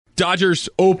Dodgers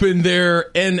open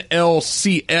their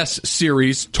NLCS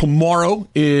series tomorrow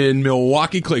in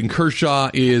Milwaukee. Clayton Kershaw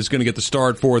is going to get the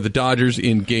start for the Dodgers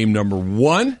in game number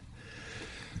 1.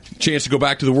 Chance to go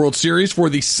back to the World Series for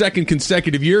the second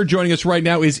consecutive year. Joining us right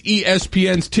now is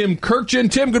ESPN's Tim Kurkjian.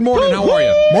 Tim, good morning. How are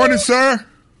you? Morning, sir.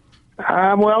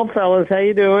 I'm well, fellas. How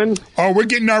you doing? Oh, we're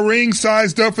getting our ring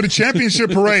sized up for the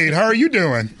championship parade. How are you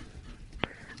doing?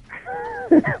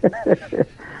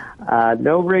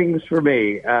 No rings for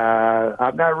me.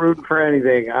 I'm not rooting for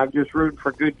anything. I'm just rooting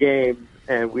for good games,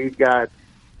 and we've got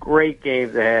great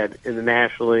games ahead in the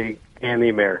National League and the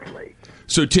American League.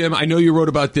 So, Tim, I know you wrote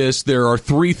about this. There are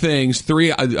three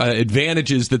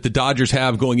advantages that the Dodgers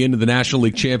have going into the National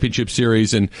League Championship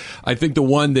Series, and I think the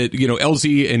one that,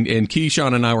 LZ and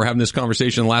Keyshawn and I were having this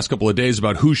conversation the last couple of days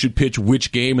about who should pitch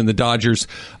which game in the Dodgers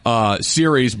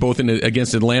series, both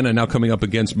against Atlanta and now coming up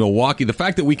against Milwaukee. The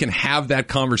fact that we can have that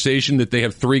conversation, that they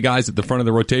have three guys at the front of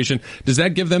the rotation, does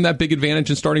that give them that big advantage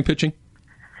in starting pitching?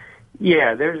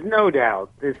 Yeah, there's no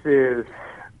doubt. This is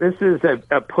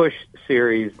a push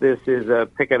series. This is a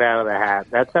pick it out of the hat.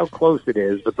 That's how close it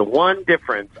is. But the one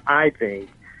difference, I think,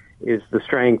 is the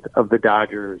strength of the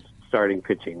Dodgers starting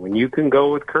pitching. When you can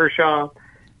go with Kershaw,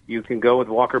 you can go with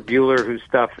Walker Buehler, whose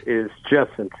stuff is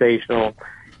just sensational.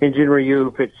 Hyun-Jin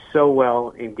Ryu pitched so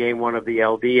well in Game 1 of the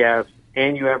LDS.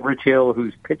 And you have Rich Hill,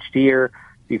 who's pitched here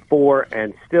before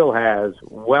and still has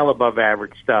well above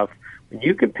average stuff. When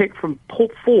you can pick from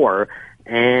 4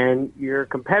 and your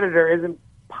competitor isn't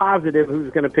positive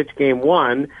who's going to pitch game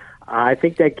 1, I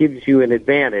think that gives you an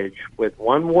advantage. With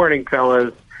one warning,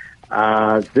 fellas,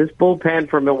 this bullpen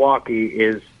for Milwaukee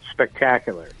is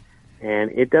spectacular.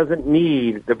 And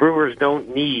the Brewers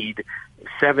don't need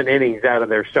 7 innings out of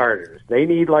their starters. They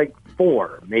need like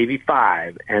 4, maybe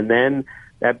 5, and then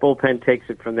that bullpen takes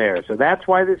it from there. So that's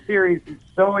why this series is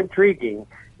so intriguing,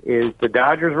 is the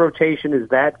Dodgers rotation is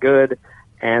that good,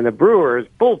 and the Brewers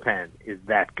bullpen is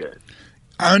that good.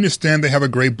 I understand they have a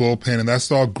great bullpen, and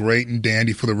that's all great and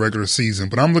dandy for the regular season.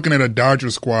 But I'm looking at a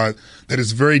Dodgers squad that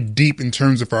is very deep in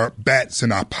terms of our bats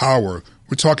and our power.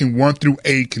 We're talking 1 through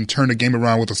 8 can turn the game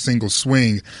around with a single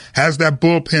swing. Has that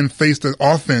bullpen faced an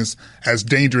offense as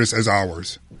dangerous as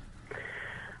ours?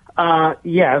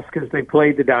 Yes, because they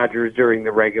played the Dodgers during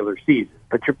the regular season.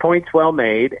 But your point's well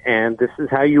made, and this is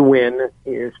how you win,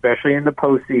 especially in the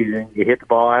postseason. You hit the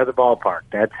ball out of the ballpark.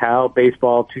 That's how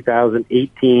baseball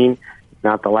 2018,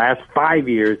 not the last 5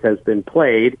 years, has been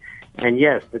played. And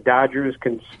yes, the Dodgers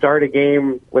can start a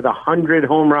game with 100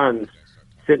 home runs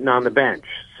sitting on the bench.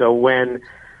 So when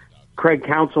Craig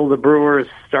Counsell, the Brewers,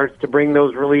 starts to bring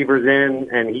those relievers in,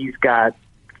 and he's got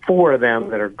 4 of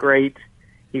them that are great,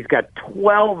 he's got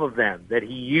 12 of them that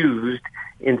he used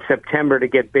in September to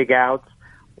get big outs.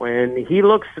 When he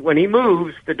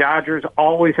moves, the Dodgers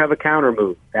always have a counter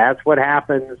move. That's what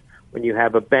happens when you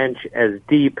have a bench as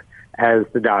deep as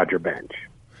the Dodger bench.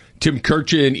 Tim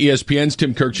Kurkjian, ESPN's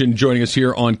Tim Kurkjian, joining us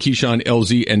here on Keyshawn,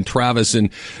 LZ, and Travis. And,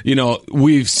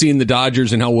 we've seen the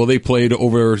Dodgers and how well they played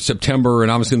over September,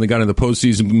 and obviously they got into the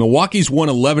postseason. Milwaukee's won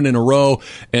 11 in a row,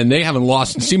 and they haven't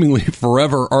lost seemingly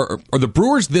forever. Are the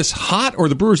Brewers this hot, or are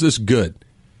the Brewers this good?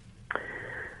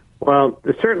 Well,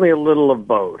 there's certainly a little of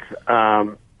both.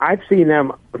 I've seen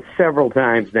them several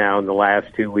times now in the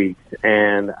last 2 weeks,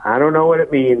 and I don't know what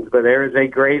it means, but there is a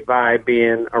great vibe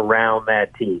being around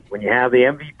that team. When you have the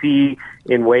MVP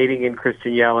in waiting in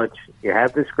Christian Yelich, you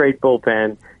have this great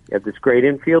bullpen, you have this great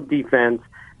infield defense,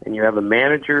 and you have a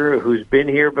manager who's been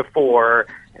here before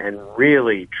and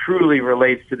really, truly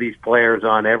relates to these players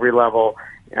on every level.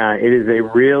 It is a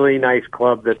really nice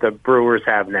club that the Brewers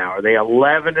have now. Are they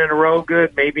 11 in a row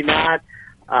good? Maybe not.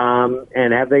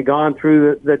 And have they gone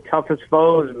through the toughest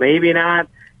foes? Maybe not.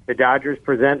 The Dodgers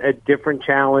present a different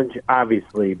challenge,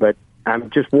 obviously. But I'm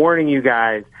just warning you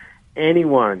guys,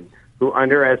 anyone who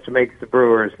underestimates the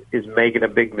Brewers is making a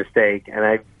big mistake. And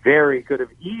I could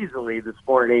have easily this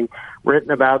morning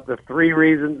written about the 3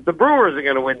 reasons the Brewers are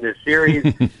going to win this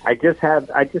series. I just have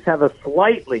a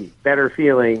slightly better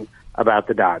feeling about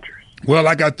the Dodgers. Well,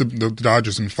 I got the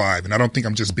Dodgers in 5, and I don't think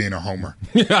I'm just being a homer.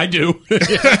 I do.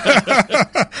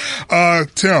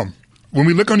 Tim, when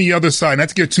we look on the other side, not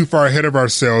to get too far ahead of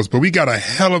ourselves, but we got a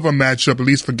hell of a matchup, at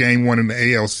least for Game 1 in the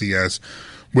ALCS,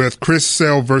 with Chris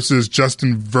Sale versus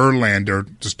Justin Verlander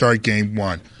to start Game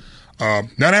 1.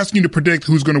 Not asking you to predict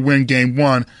who's going to win Game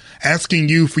 1, asking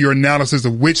you for your analysis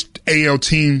of which AL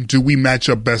team do we match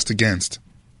up best against.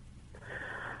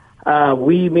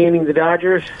 We meaning the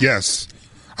Dodgers? Yes.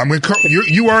 I mean,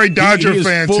 you are a Dodger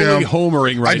fan, Tim. He is fully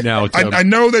homering right now, Tim. I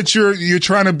know that you're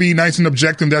trying to be nice and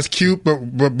objective. That's cute, but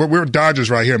we're Dodgers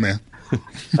right here, man.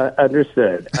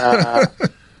 Understood.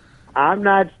 I'm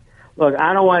not Look,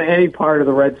 I don't want any part of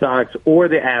the Red Sox or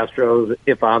the Astros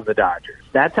if I'm the Dodgers.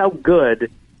 That's how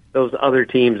good those other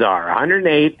teams are,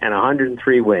 108 and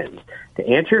 103 wins. To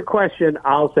answer your question,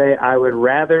 I'll say I would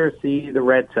rather see the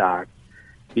Red Sox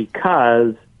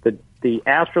because the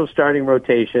Astros starting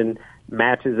rotation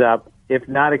matches up, if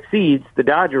not exceeds, the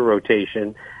Dodger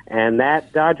rotation, and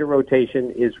that Dodger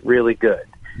rotation is really good.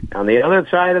 On the other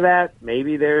side of that,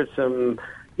 maybe there's some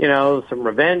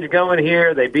revenge going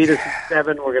here. They beat us in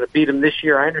 7. We're going to beat them this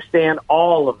year. I understand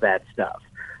all of that stuff.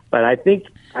 But I think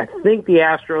the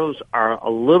Astros are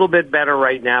a little bit better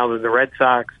right now than the Red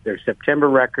Sox. Their September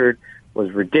record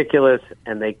was ridiculous,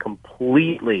 and they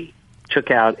completely took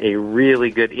out a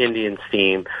really good Indians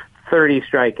team. 30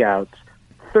 strikeouts,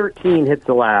 13 hits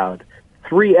allowed,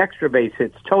 3 extra base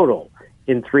hits total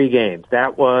in 3 games.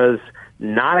 That was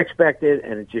not expected,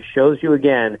 and it just shows you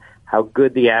again how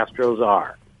good the Astros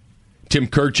are. Tim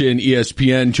Kurkjian,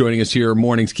 ESPN, joining us here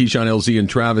mornings, Keyshawn, LZ, and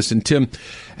Travis. And Tim,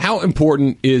 how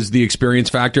important is the experience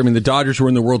factor? I mean, the Dodgers were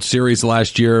in the World Series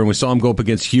last year, and we saw them go up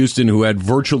against Houston, who had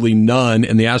virtually none,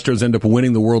 and the Astros end up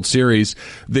winning the World Series.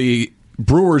 The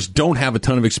Brewers don't have a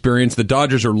ton of experience. The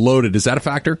Dodgers are loaded. Is that a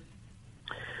factor?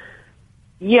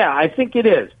 Yeah, I think it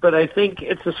is, but I think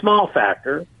it's a small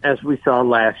factor, as we saw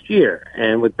last year.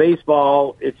 And with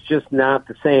baseball, it's just not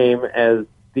the same as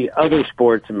the other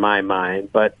sports in my mind.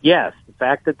 But yes, the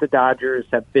fact that the Dodgers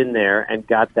have been there and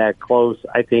got that close,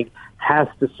 I think, has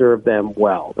to serve them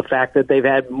well. The fact that they've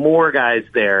had more guys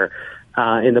there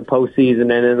in the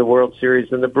postseason and in the World Series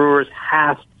than the Brewers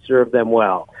has to serve them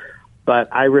well. But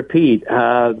I repeat,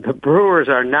 the Brewers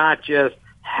are not just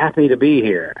happy to be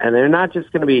here, and they're not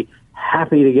just going to be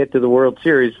happy to get to the World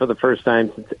Series for the first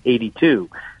time since '82.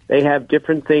 They have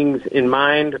different things in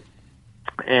mind.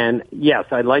 And yes,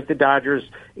 I like the Dodgers'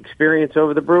 experience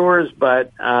over the Brewers,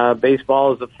 but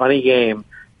baseball is a funny game,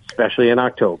 especially in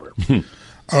October.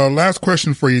 Last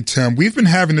question for you, Tim. We've been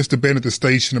having this debate at the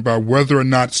station about whether or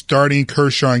not starting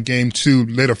Kershaw in Game 2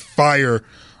 lit a fire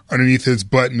underneath his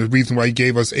butt and the reason why he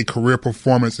gave us a career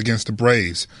performance against the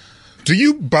Braves. Do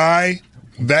you buy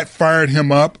that fired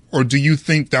him up, or do you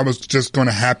think that was just going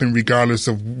to happen regardless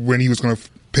of when he was going to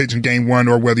pitch in Game 1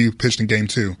 or whether he pitched in Game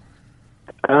 2?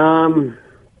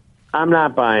 I'm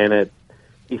not buying it.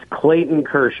 He's Clayton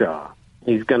Kershaw.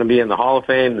 He's going to be in the Hall of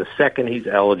Fame the second he's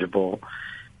eligible.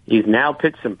 He's now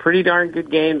pitched some pretty darn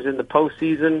good games in the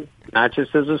postseason, not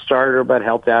just as a starter, but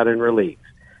helped out in relief.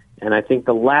 And I think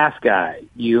the last guy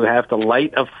you have to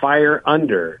light a fire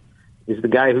under is the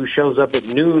guy who shows up at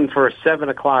noon for a 7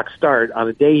 o'clock start on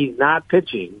a day he's not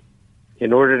pitching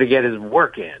in order to get his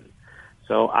work in.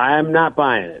 So I'm not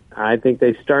buying it. I think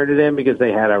they started him because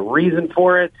they had a reason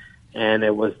for it, and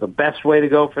it was the best way to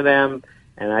go for them.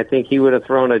 And I think he would have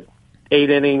thrown a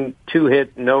 8-inning,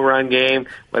 2-hit, no-run game,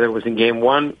 whether it was in Game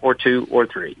 1 or 2 or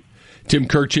 3. Tim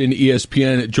Kurkjian,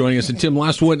 ESPN, joining us. And Tim,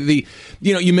 last one,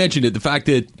 you mentioned it, the fact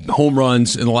that home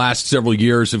runs in the last several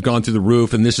years have gone through the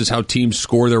roof, and this is how teams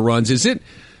score their runs. Is it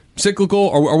cyclical,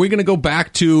 or are we going to go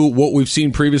back to what we've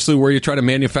seen previously, where you try to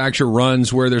manufacture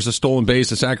runs where there's a stolen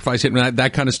base, a sacrifice hit,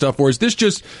 that kind of stuff? Or is this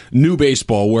just new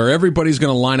baseball, where everybody's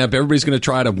going to line up, everybody's going to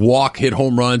try to walk, hit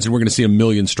home runs, and we're going to see a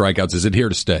million strikeouts? Is it here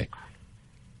to stay?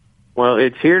 Well,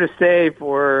 it's here to stay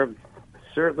for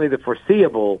certainly the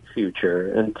foreseeable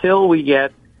future until we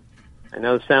get, I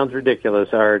know it sounds ridiculous,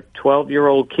 our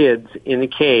 12-year-old kids in the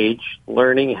cage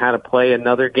learning how to play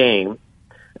another game,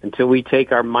 until we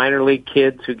take our minor league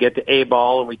kids who get to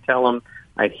A-ball and we tell them, all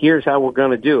right, here's how we're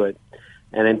going to do it.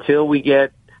 And until we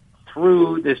get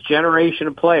through this generation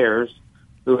of players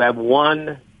who have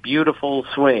one beautiful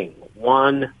swing,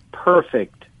 one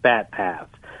perfect bat path,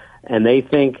 and they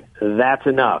think that's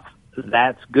enough,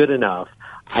 that's good enough,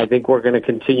 I think we're going to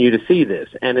continue to see this.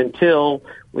 And until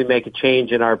we make a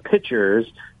change in our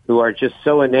pitchers who are just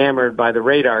so enamored by the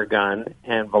radar gun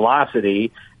and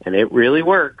velocity, and it really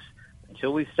works,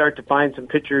 until we start to find some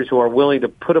pitchers who are willing to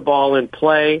put a ball in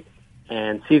play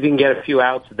and see if we can get a few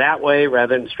outs that way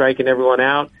rather than striking everyone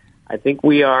out, I think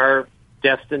we are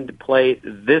destined to play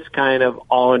this kind of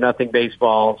all-or-nothing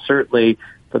baseball, certainly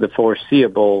for the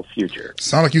foreseeable future.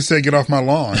 Sound like you said get off my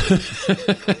lawn.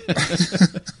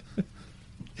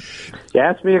 You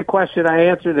asked me a question, I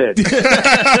answered it.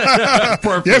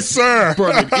 Perfect. Yes, sir.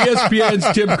 Perfect.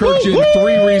 ESPN's Tim Kurkjian,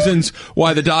 3 reasons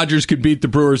why the Dodgers could beat the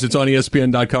Brewers. It's on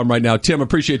ESPN.com right now. Tim,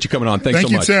 appreciate you coming on. Thanks so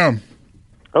much. Thank you, Tim.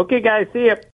 Okay, guys, see you.